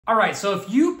All right, so if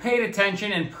you paid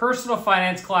attention in personal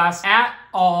finance class at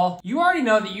all, you already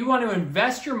know that you want to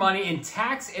invest your money in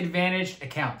tax-advantaged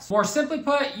accounts. More simply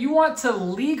put, you want to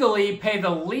legally pay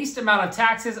the least amount of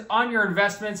taxes on your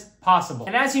investments possible.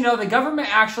 And as you know, the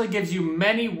government actually gives you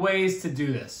many ways to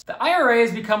do this. The IRA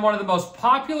has become one of the most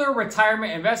popular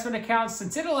retirement investment accounts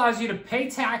since it allows you to pay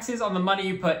taxes on the money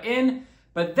you put in,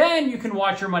 but then you can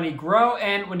watch your money grow,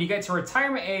 and when you get to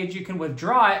retirement age, you can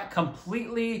withdraw it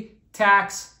completely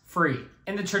tax-free.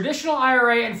 And the traditional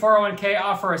IRA and 401k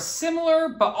offer a similar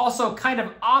but also kind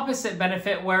of opposite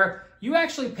benefit where you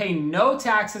actually pay no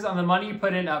taxes on the money you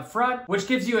put in up front, which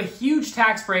gives you a huge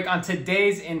tax break on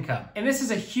today's income. And this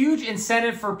is a huge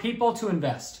incentive for people to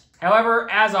invest.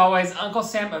 However, as always, Uncle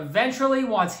Sam eventually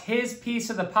wants his piece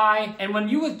of the pie, and when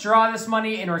you withdraw this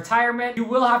money in retirement, you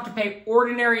will have to pay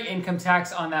ordinary income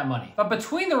tax on that money. But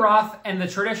between the Roth and the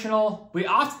traditional, we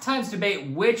oftentimes debate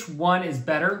which one is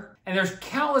better. And there's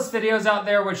countless videos out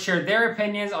there which share their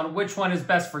opinions on which one is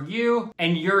best for you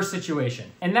and your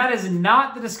situation. And that is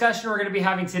not the discussion we're gonna be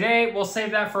having today. We'll save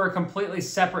that for a completely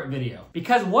separate video.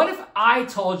 Because what if I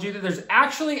told you that there's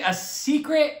actually a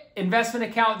secret investment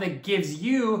account that gives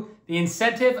you the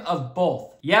incentive of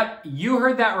both? Yep, you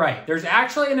heard that right. There's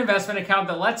actually an investment account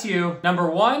that lets you, number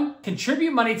one,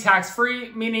 contribute money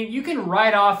tax-free, meaning you can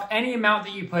write off any amount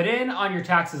that you put in on your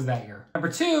taxes that year. Number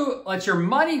two, lets your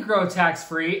money grow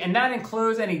tax-free, and that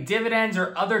includes any dividends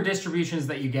or other distributions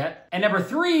that you get. And number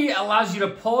three, allows you to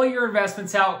pull your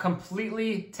investments out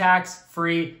completely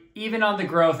tax-free, even on the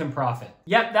growth and profit.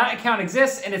 Yep, that account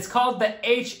exists, and it's called the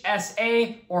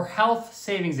HSA, or Health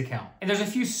Savings Account. And there's a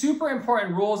few super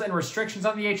important rules and restrictions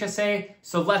on the HSA,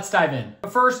 so let's dive in.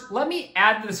 But first, let me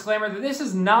add the disclaimer that this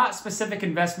is not specific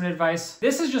investment advice.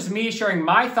 This is just me sharing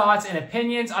my thoughts and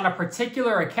opinions on a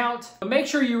particular account, but make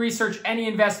sure you research any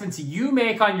investments you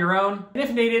make on your own. And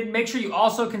if needed, make sure you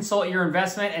also consult your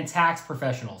investment and tax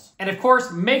professionals. And of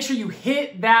course, make sure you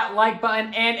hit that like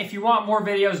button, and if you want more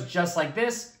videos just like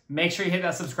this, make sure you hit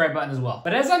that subscribe button as well.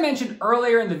 But as I mentioned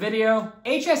earlier in the video,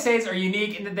 HSAs are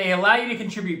unique in that they allow you to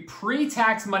contribute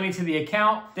pre-tax money to the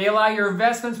account. They allow your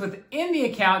investments within the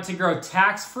account to grow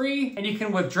tax-free, and you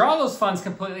can withdraw those funds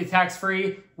completely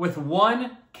tax-free with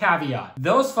one caveat.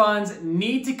 Those funds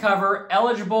need to cover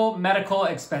eligible medical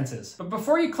expenses. But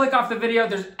before you click off the video,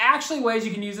 there's actually ways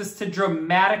you can use this to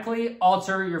dramatically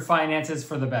alter your finances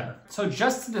for the better. So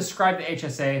just to describe the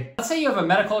HSA, let's say you have a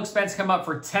medical expense come up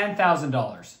for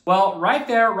 $10,000. Well, right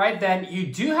there, right then, you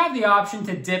do have the option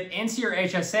to dip into your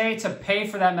HSA to pay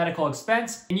for that medical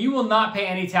expense, and you will not pay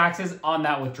any taxes on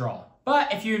that withdrawal.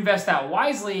 But if you invest that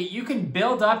wisely, you can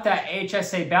build up that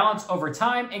HSA balance over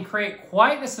time and create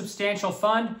quite a substantial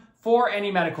fund for any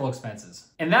medical expenses.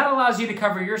 And that allows you to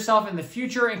cover yourself in the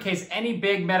future in case any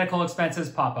big medical expenses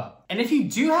pop up. And if you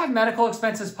do have medical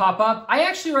expenses pop up, I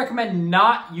actually recommend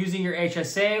not using your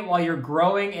HSA while you're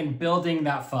growing and building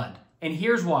that fund. And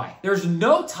here's why. There's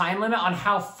no time limit on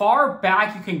how far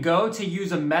back you can go to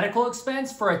use a medical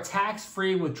expense for a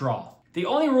tax-free withdrawal. The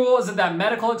only rule is that that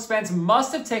medical expense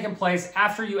must have taken place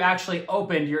after you actually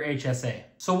opened your HSA.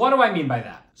 So what do I mean by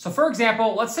that? So for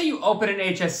example, let's say you open an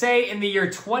HSA in the year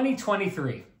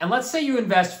 2023, and let's say you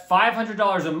invest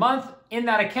 $500 a month in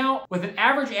that account with an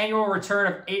average annual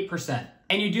return of 8%,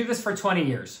 and you do this for 20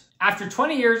 years. After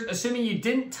 20 years, assuming you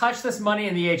didn't touch this money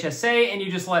in the HSA and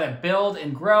you just let it build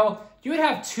and grow, you would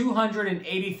have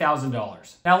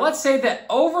 $280,000. Now let's say that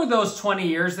over those 20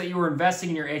 years that you were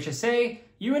investing in your HSA,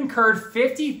 you incurred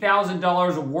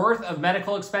 $50,000 worth of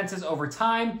medical expenses over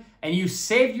time, and you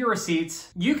saved your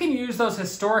receipts. You can use those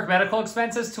historic medical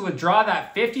expenses to withdraw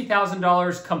that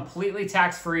 $50,000 completely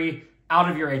tax-free out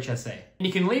of your HSA. And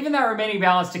you can leave in that remaining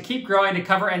balance to keep growing to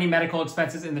cover any medical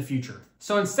expenses in the future.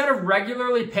 So instead of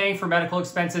regularly paying for medical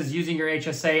expenses using your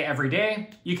HSA every day,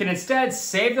 you can instead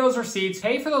save those receipts,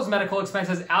 pay for those medical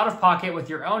expenses out of pocket with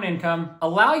your own income,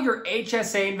 allow your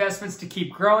HSA investments to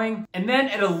keep growing, and then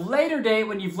at a later date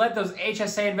when you've let those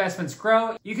HSA investments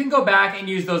grow, you can go back and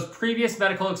use those previous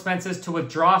medical expenses to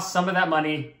withdraw some of that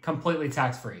money completely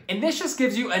tax-free. And this just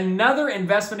gives you another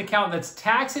investment account that's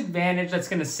tax advantage, that's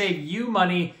gonna save you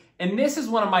money. And this is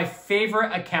one of my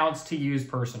favorite accounts to use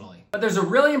personally. But there's a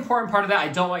really important part of that I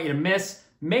don't want you to miss.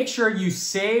 Make sure you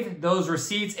save those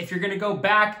receipts if you're gonna go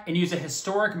back and use a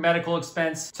historic medical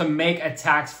expense to make a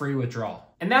tax-free withdrawal.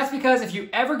 And that's because if you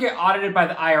ever get audited by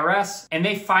the IRS and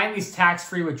they find these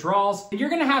tax-free withdrawals, then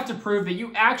you're gonna have to prove that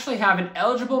you actually have an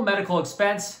eligible medical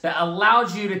expense that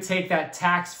allows you to take that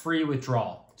tax-free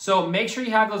withdrawal. So make sure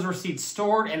you have those receipts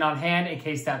stored and on hand in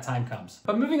case that time comes.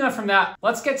 But moving on from that,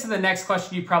 let's get to the next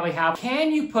question you probably have.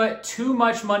 Can you put too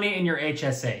much money in your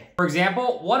HSA? For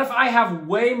example, what if I have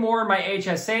way more in my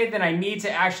HSA than I need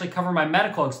to actually cover my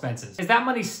medical expenses? Is that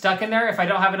money stuck in there if I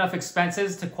don't have enough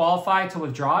expenses to qualify to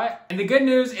withdraw it? And the good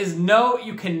news is no,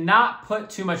 you cannot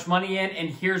put too much money in, and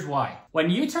here's why. When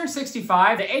you turn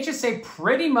 65, the HSA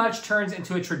pretty much turns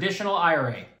into a traditional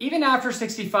IRA. Even after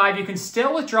 65, you can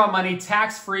still withdraw money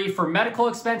tax-free for medical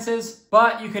expenses,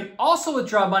 but you can also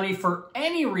withdraw money for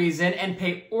any reason and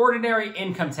pay ordinary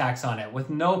income tax on it with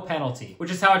no penalty,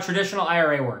 which is how a traditional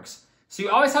IRA works. So you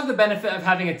always have the benefit of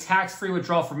having a tax-free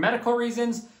withdrawal for medical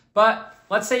reasons, but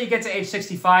let's say you get to age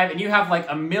 65 and you have like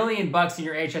 $1 million in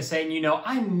your HSA and you know,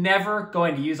 I'm never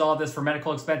going to use all of this for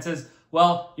medical expenses.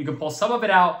 Well, you can pull some of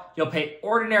it out, you'll pay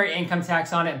ordinary income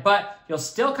tax on it, but you'll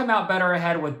still come out better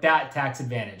ahead with that tax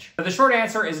advantage. But the short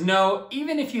answer is no,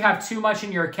 even if you have too much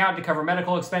in your account to cover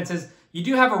medical expenses, you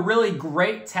do have a really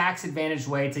great tax advantaged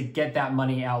way to get that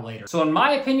money out later. So in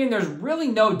my opinion, there's really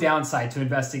no downside to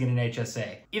investing in an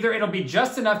HSA. Either it'll be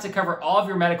just enough to cover all of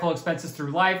your medical expenses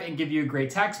through life and give you a great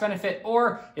tax benefit,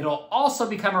 or it'll also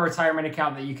become a retirement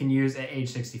account that you can use at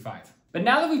age 65. But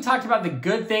now that we've talked about the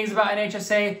good things about an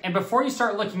HSA, and before you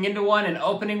start looking into one and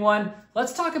opening one,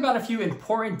 let's talk about a few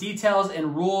important details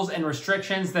and rules and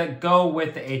restrictions that go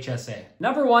with the HSA.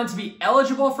 Number one, to be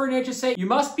eligible for an HSA, you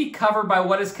must be covered by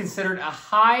what is considered a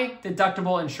high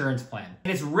deductible insurance plan.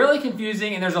 And it's really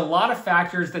confusing, and there's a lot of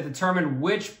factors that determine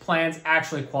which plans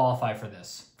actually qualify for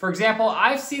this. For example,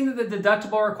 I've seen that the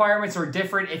deductible requirements are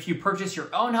different if you purchase your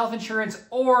own health insurance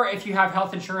or if you have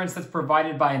health insurance that's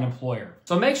provided by an employer.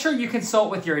 So make sure you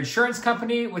consult with your insurance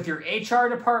company, with your HR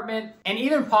department, and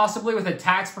even possibly with a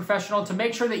tax professional to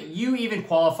make sure that you even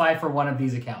qualify for one of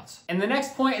these accounts. And the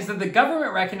next point is that the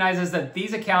government recognizes that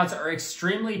these accounts are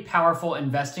extremely powerful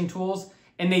investing tools,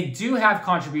 and they do have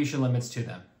contribution limits to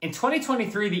them. In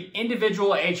 2023, the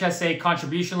individual HSA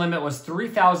contribution limit was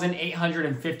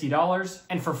 $3,850,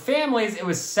 and for families, it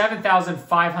was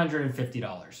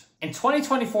 $7,550. In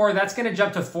 2024, that's gonna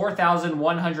jump to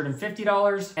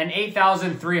 $4,150 and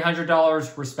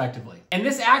 $8,300 respectively. And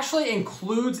this actually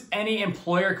includes any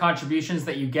employer contributions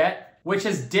that you get, which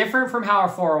is different from how a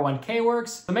 401k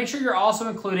works. So make sure you're also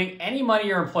including any money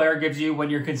your employer gives you when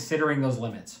you're considering those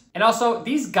limits. And also,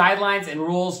 these guidelines and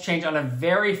rules change on a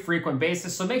very frequent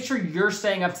basis, so make sure you're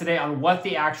staying up to date on what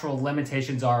the actual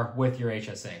limitations are with your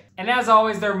HSA. And as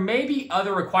always, there may be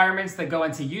other requirements that go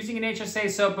into using an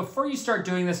HSA, so before you start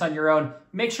doing this on your own,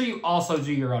 make sure you also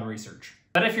do your own research.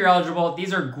 But if you're eligible,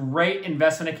 these are great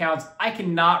investment accounts. I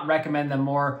cannot recommend them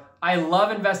more. I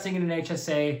love investing in an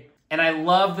HSA. And I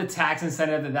love the tax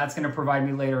incentive that that's gonna provide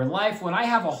me later in life when I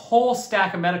have a whole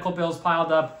stack of medical bills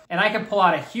piled up and I can pull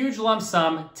out a huge lump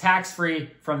sum tax-free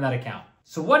from that account.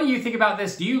 So what do you think about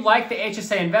this? Do you like the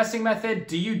HSA investing method?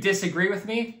 Do you disagree with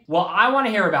me? Well, I wanna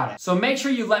hear about it. So make sure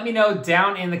you let me know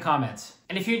down in the comments.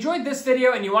 And if you enjoyed this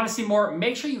video and you wanna see more,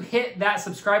 make sure you hit that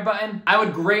subscribe button. I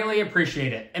would greatly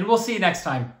appreciate it. And we'll see you next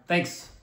time. Thanks.